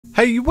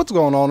Hey, what's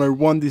going on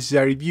everyone, this is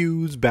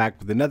Reviews back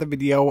with another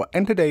video,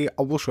 and today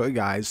I will show you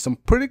guys some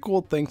pretty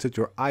cool things that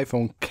your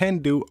iPhone can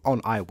do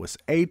on iOS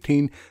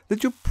 18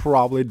 that you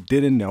probably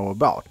didn't know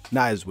about.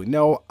 Now, as we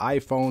know,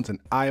 iPhones and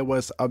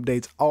iOS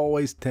updates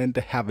always tend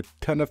to have a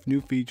ton of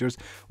new features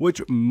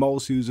which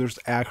most users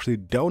actually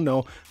don't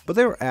know, but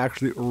they're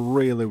actually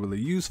really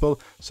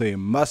useful, so you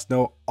must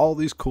know all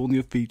these cool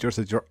new features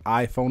that your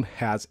iPhone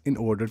has in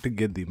order to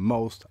get the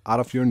most out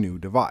of your new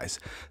device.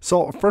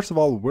 So first of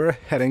all, we're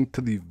heading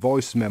to the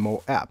voice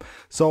memo app.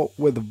 So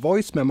with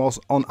voice memos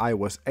on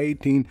iOS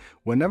 18,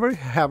 whenever you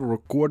have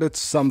recorded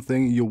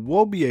something, you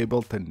will be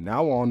able to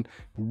now on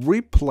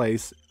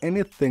replace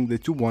anything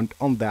that you want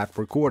on that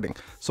recording.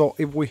 So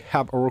if we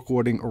have a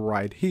recording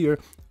right here,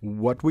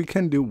 what we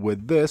can do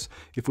with this,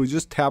 if we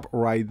just tap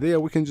right there,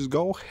 we can just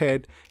go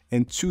ahead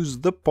and choose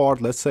the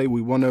part. Let's say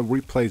we want to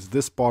replace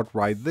this part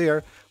right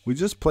there. We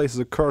just place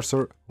the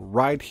cursor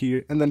right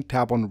here and then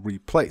tap on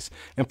replace.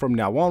 And from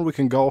now on, we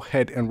can go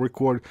ahead and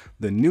record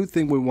the new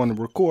thing we want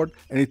to record,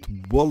 and it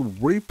will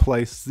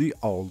replace the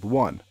old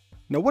one.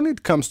 Now, when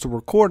it comes to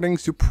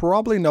recordings, you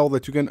probably know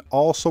that you can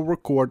also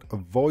record a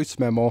voice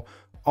memo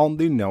on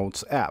the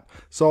Notes app.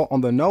 So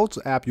on the Notes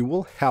app, you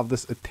will have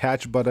this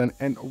attach button,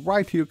 and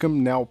right here you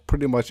can now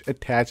pretty much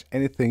attach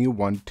anything you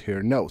want to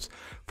your notes,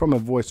 from a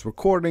voice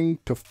recording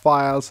to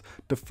files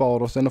to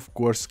photos, and of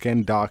course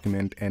scan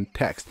document and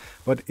text.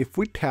 But if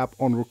we tap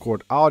on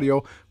record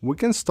audio, we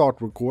can start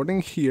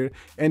recording here,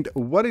 and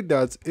what it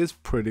does is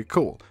pretty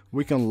cool.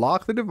 We can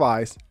lock the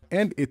device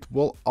and it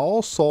will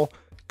also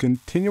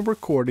continue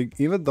recording,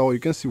 even though you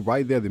can see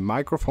right there the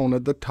microphone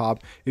at the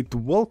top. It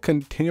will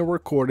continue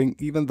recording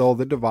even though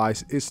the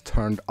device is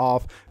turned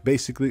off.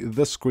 Basically,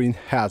 the screen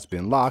has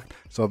been locked,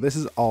 so this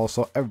is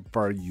also a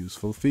very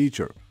useful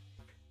feature.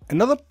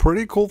 Another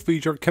pretty cool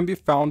feature can be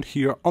found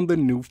here on the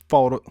new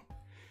photo.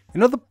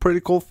 Another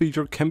pretty cool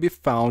feature can be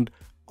found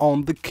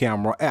on the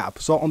camera app.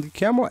 So on the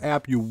camera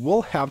app, you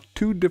will have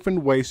two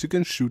different ways you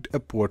can shoot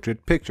a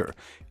portrait picture.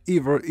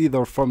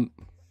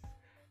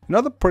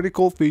 Another pretty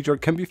cool feature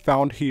can be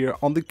found here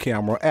on the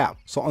camera app.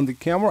 So on the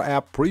camera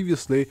app,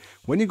 previously,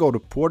 when you go to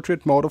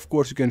portrait mode, of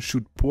course, you can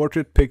shoot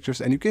portrait pictures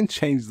and you can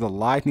change the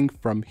lighting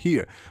from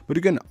here. But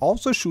you can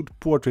also shoot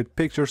portrait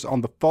pictures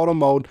on the photo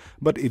mode,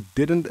 but it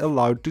didn't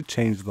allow you to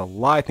change the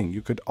lighting.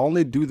 You could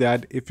only do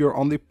that if you're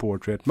on the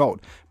portrait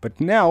mode.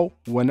 But now,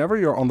 whenever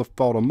you're on the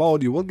photo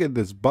mode, you will get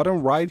this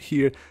button right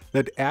here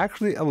that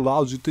actually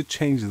allows you to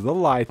change the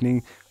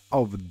lighting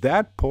of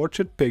that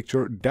portrait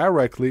picture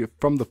directly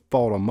from the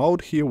photo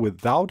mode here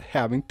without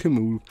having to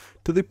move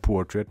to the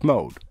portrait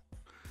mode.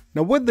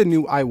 Now, with the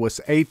new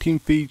iOS 18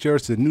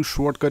 features, the new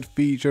shortcut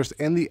features,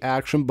 and the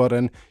action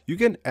button, you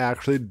can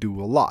actually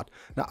do a lot.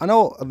 Now, I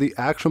know the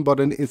action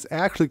button is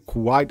actually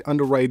quite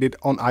underrated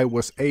on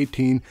iOS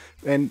 18,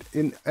 and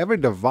in every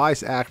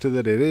device actually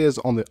that it is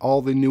on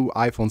all the new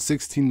iPhone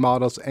 16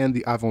 models and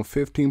the iPhone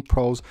 15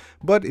 Pros,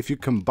 but if you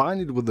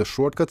combine it with the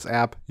Shortcuts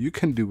app, you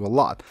can do a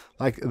lot.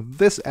 Like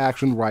this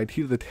action right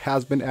here that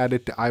has been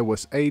added to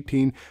iOS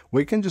 18,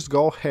 we can just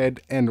go ahead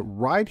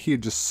and right here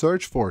just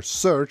search for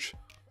search.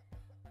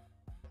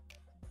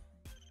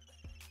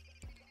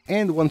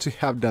 And once you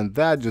have done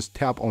that, just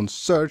tap on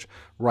search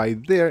right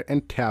there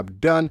and tap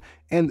done,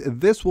 and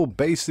this will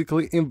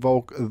basically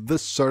invoke the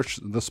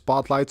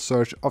spotlight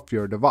search of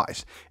your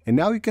device. And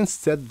now you can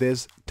set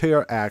this to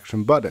your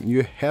action button.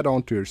 You head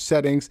on to your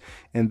settings,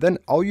 and then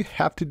all you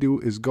have to do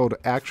is go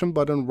to action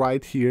button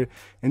right here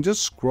and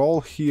just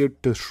scroll here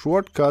to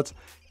shortcuts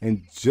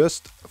and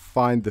just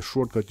find the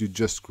shortcut you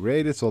just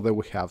created. So that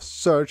we have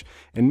search,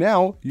 and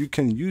now you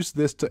can use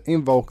this to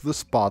invoke the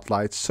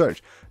spotlight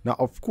search. Now,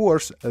 of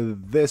course,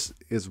 this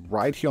is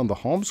right here on the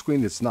home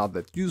screen. It's not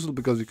that useful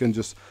because you can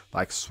just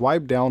like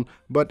swipe down,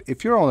 but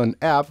if you're on an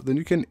app, then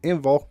you can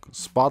invoke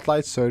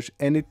spotlight search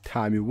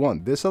anytime you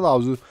want. This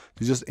allows you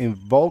to just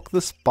invoke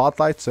the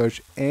spotlight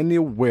search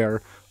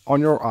anywhere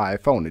on your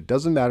iPhone. It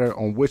doesn't matter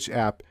on which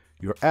app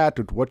you're at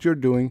with what you're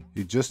doing,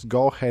 you just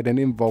go ahead and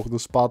invoke the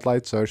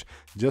spotlight search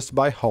just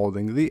by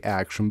holding the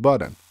action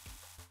button.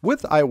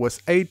 With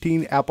iOS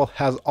 18, Apple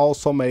has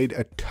also made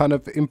a ton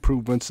of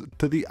improvements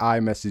to the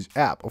iMessage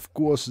app. Of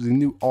course, the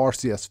new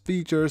RCS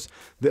features,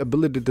 the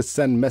ability to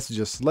send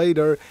messages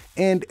later,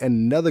 and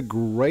another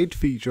great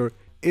feature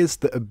is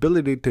the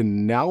ability to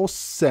now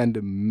send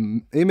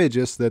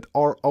images that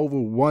are over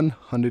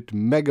 100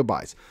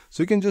 megabytes.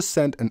 So you can just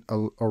send an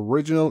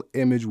original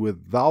image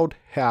without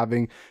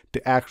having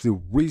to actually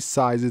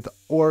resize it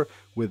or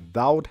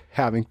without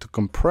having to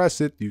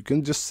compress it. You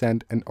can just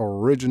send an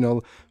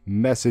original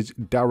message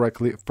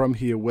directly from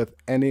here with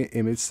any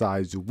image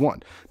size you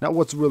want. Now,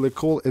 what's really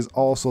cool is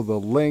also the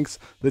links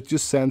that you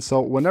send.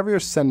 So whenever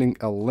you're sending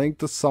a link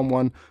to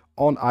someone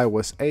on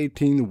iOS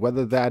 18,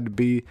 whether that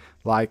be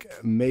like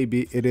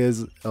maybe it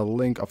is a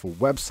link of a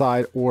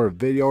website or a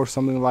video or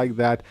something like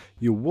that,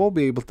 you will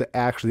be able to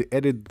actually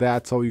edit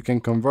that so you can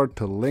convert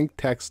to link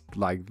text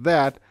like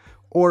that,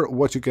 Or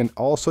what you can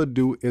also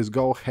do is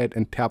go ahead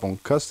and tap on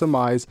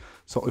customize.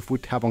 So if we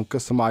tap on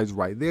customize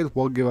right there, it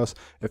will give us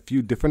a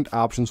few different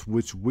options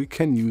which we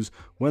can use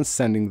when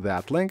sending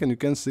that link. And you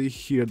can see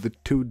here the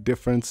two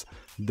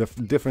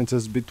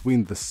differences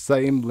between the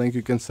same link.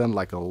 You can send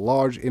like a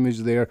large image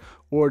there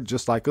or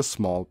just like a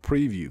small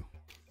preview.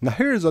 Now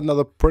here's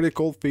another pretty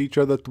cool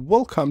feature that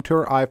will come to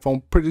your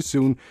iPhone pretty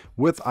soon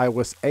with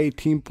iOS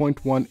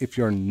 18.1 if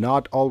you're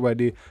not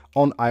already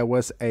on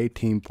iOS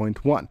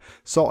 18.1.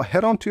 So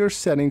head on to your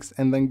settings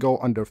and then go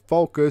under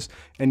focus,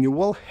 and you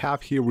will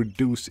have here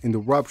reduce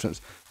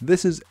interruptions.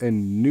 This is a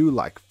new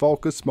like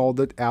focus mode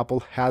that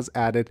Apple has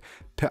added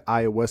to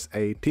iOS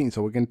 18.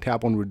 So we can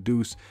tap on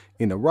reduce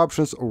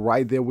interruptions.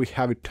 Right there we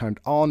have it turned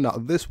on. Now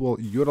this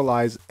will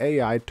utilize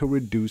AI to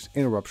reduce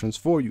interruptions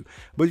for you,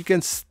 but you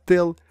can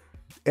still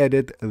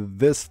edit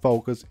this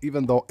focus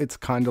even though it's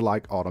kind of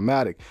like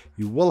automatic.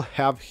 You will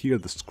have here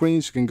the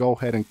screens. You can go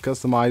ahead and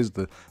customize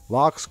the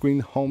lock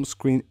screen, home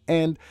screen,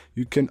 and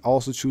you can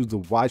also choose the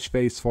watch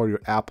face for your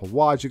Apple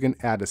Watch. You can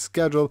add a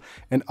schedule,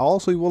 and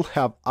also you will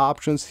have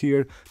options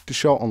here to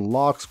show on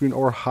lock screen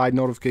or hide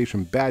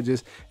notification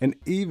badges, and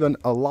even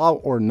allow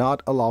or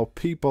not allow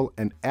people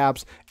and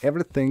apps.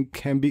 Everything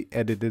can be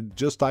edited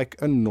just like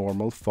a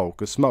normal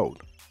focus mode.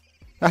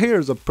 Now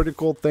here's a pretty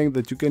cool thing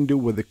that you can do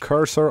with the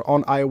cursor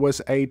on iOS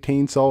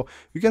 18. So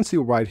you can see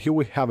right here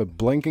we have a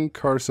blinking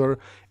cursor,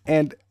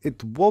 and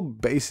it will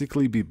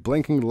basically be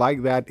blinking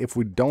like that if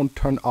we don't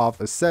turn off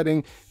a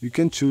setting. You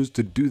can choose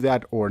to do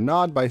that or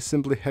not by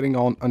simply heading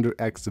on under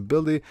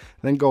accessibility,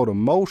 then go to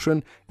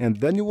motion, and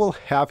then you will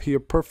have here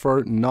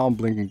prefer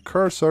non-blinking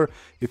cursor.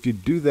 If you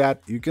do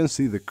that, you can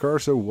see the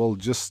cursor will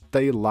just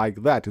stay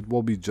like that. It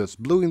will be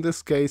just blue in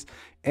this case.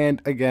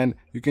 And again,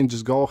 you can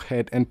just go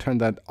ahead and turn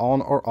that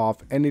on or off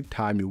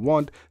anytime you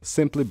want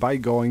simply by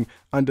going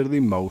under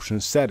the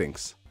motion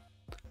settings.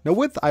 Now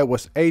with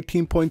iOS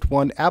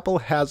 18.1, Apple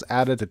has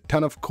added a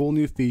ton of cool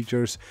new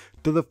features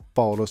to the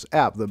Photos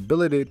app. The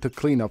ability to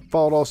clean up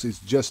photos is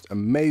just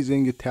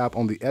amazing. You tap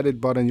on the edit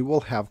button, you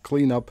will have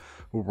cleanup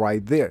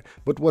right there.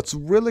 But what's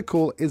really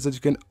cool is that you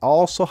can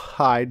also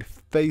hide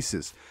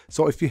faces.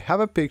 So if you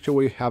have a picture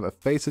where you have a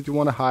face that you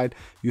want to hide,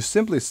 you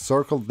simply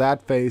circle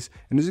that face,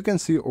 and as you can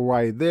see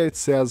right there, it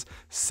says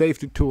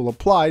safety tool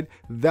applied.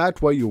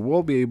 That way you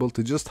will be able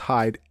to just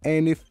hide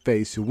any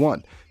face you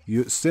want.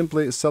 You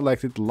simply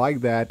select it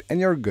like that and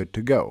you're good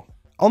to go.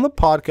 On the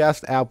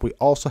podcast app, we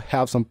also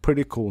have some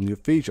pretty cool new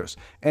features,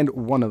 and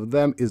one of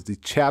them is the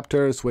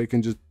chapters, where you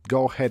can just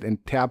go ahead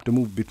and tap to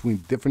move between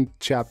different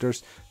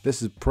chapters.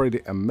 This is pretty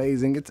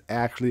amazing. It's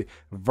actually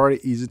very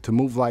easy to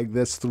move like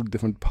this through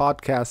different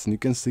podcasts, and you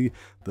can see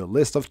the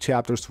list of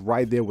chapters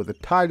right there with the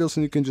titles,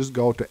 and you can just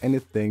go to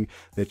anything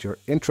that you're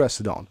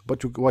interested on.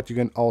 But what you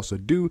can also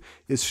do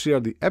is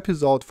share the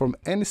episode from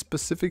any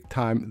specific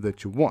time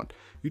that you want.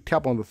 You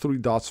tap on the three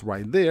dots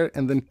right there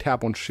and then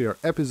tap on share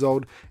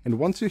episode, and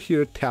once you're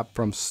here, tap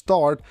from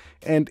start,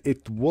 and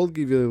it will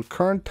give you the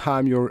current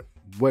time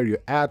where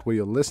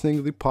you're listening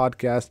to the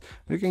podcast.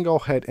 You can go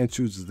ahead and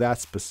choose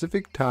that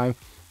specific time,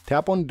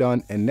 tap on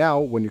done, and now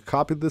when you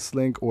copy this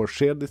link or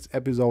share this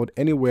episode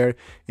anywhere,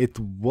 it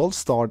will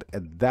start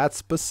at that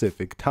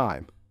specific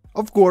time.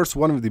 Of course,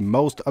 one of the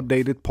most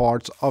updated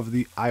parts of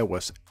the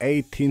iOS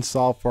 18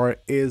 software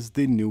is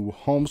the new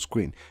home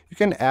screen. You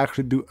can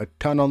actually do a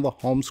ton on the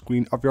home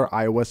screen of your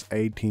iOS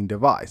 18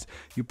 device.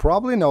 You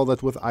probably know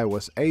that with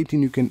iOS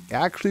 18 you can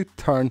actually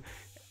turn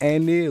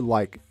any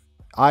like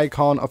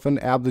icon of an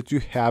app that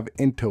you have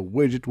into a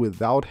widget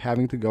without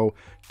having to go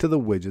to the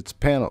widgets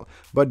panel.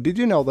 But did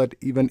you know that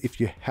even if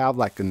you have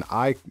like a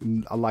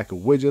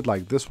widget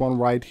like this one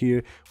right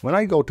here, when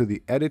I go to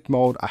the edit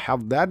mode, I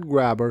have that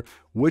grabber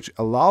which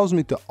allows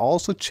me to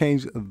also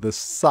change the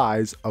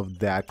size of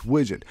that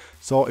widget.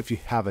 So if you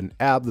have an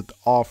app that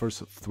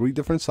offers 3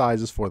 different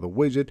sizes for the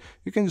widget,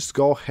 you can just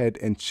go ahead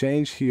and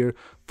change here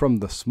from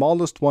the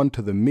smallest one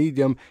to the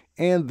medium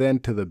and then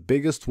to the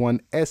biggest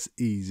one as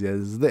easy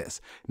as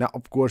this. Now,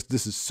 of course,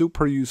 this is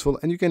super useful,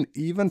 and you can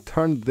even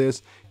turn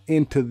this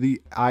into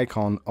the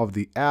icon of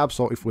the app.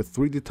 So if we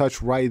 3D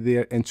touch right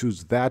there and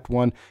choose that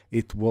one,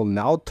 it will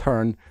now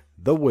turn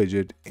the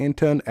widget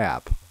into an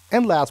app.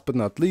 And last but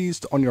not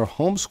least, on your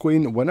home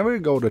screen, whenever you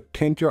go to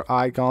tint your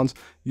icons,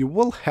 you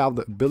will have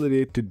the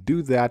ability to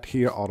do that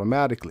here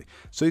automatically.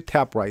 So you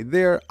tap right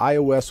there,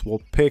 iOS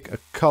will pick a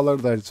color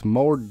that is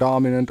more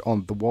dominant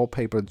on the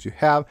wallpaper that you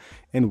have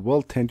and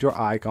will tint your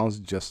icons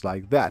just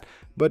like that.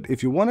 But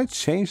if you want to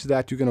change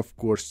that, you can of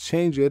course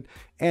change it,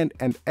 and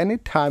any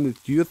time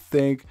that you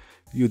think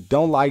you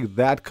don't like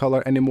that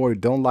color anymore, you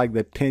don't like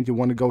that tint, you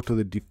want to go to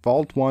the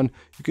default one,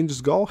 you can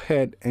just go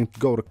ahead and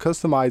go to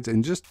customize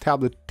and just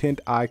tap the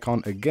tint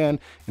icon again,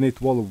 and it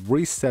will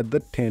reset the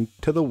tint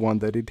to the one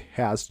that it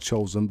has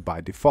chosen by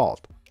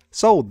default.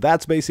 So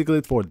that's basically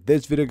it for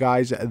this video,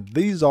 guys.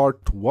 These are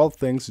 12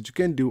 things that you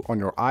can do on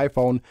your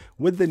iPhone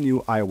with the new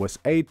iOS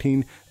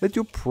 18 that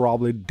you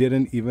probably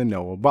didn't even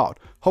know about.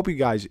 Hope you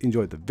guys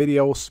enjoyed the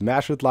video.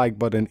 Smash that like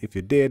button if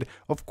you did.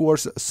 Of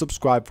course,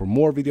 subscribe for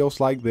more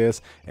videos like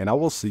this, and I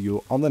will see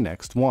you on the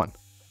next one.